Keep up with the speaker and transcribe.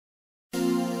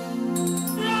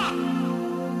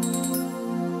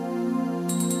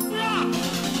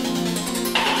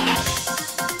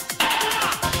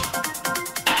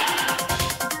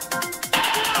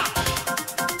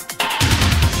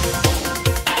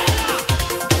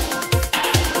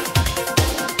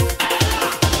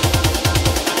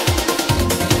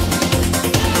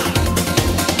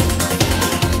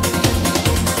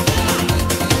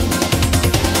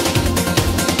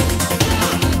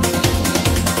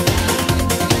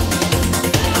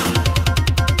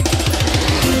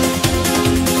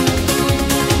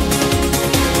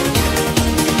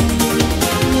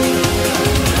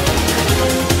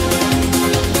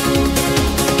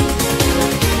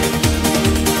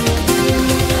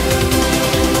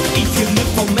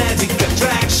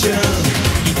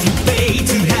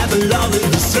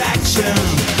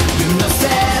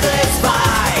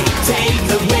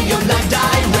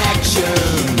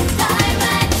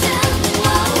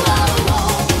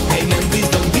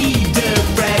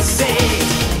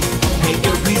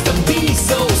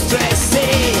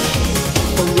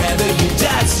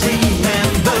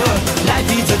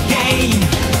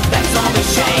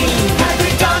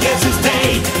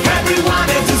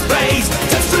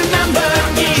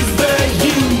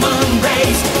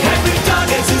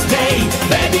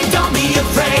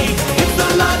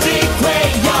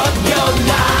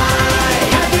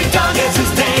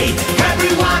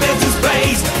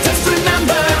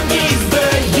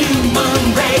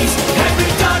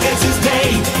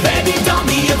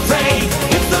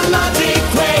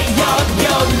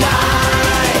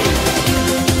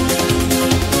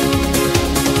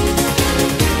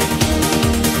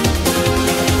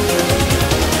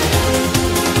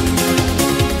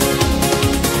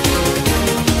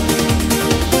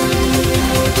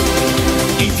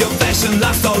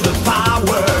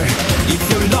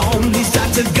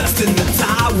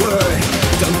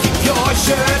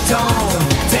shirt on,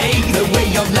 take the way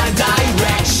of life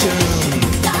direction.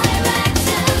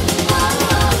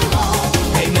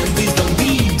 Hey man, please don't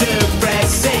be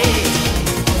depressing.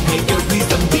 Hey girl, please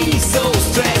don't be so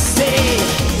stressing.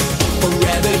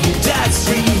 Forever you just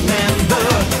remember,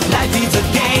 life is a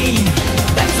game,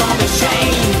 that's all the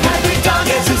shame. Every dog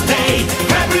has his day,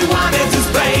 everyone has his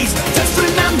place. Just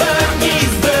remember,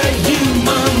 it's the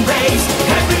human race.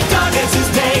 Every dog has his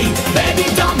day, baby,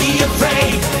 don't be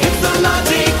afraid. It's the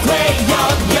logic way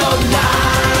of your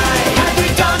life.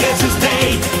 Every dog has his day,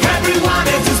 everyone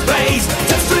has his place.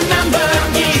 Just remember,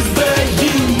 it's the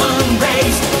human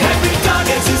race. Every dog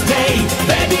has his day,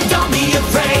 baby, don't be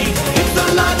afraid. It's the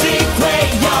logic way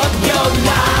of your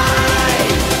life.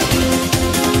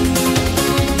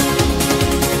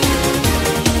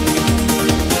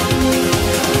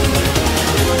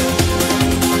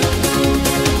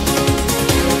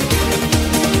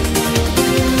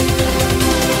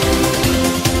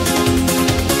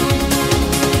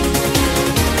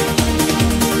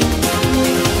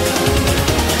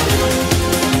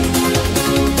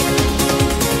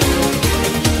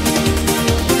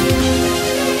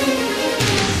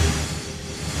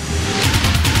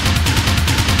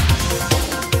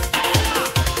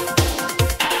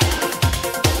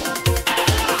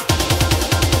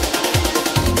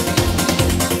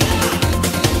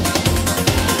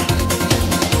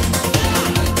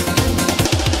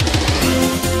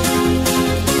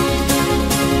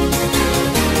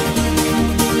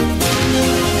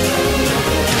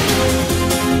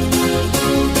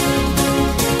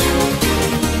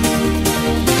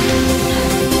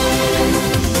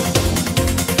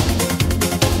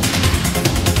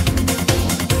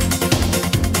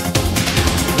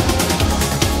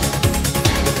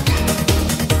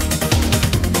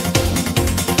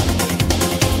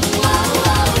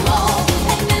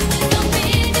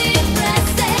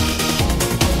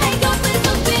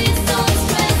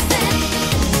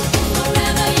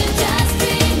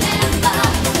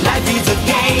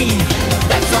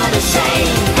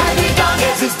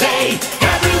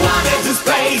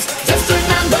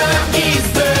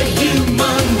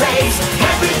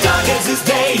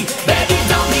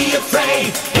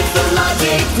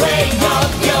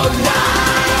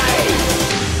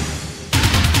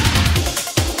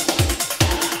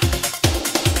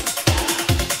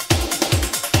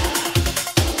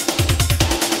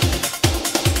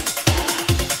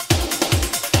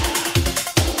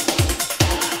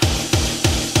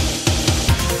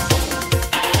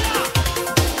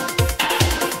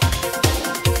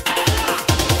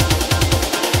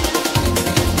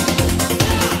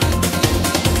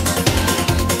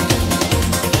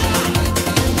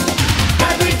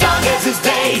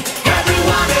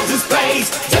 Everyone has his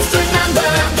place.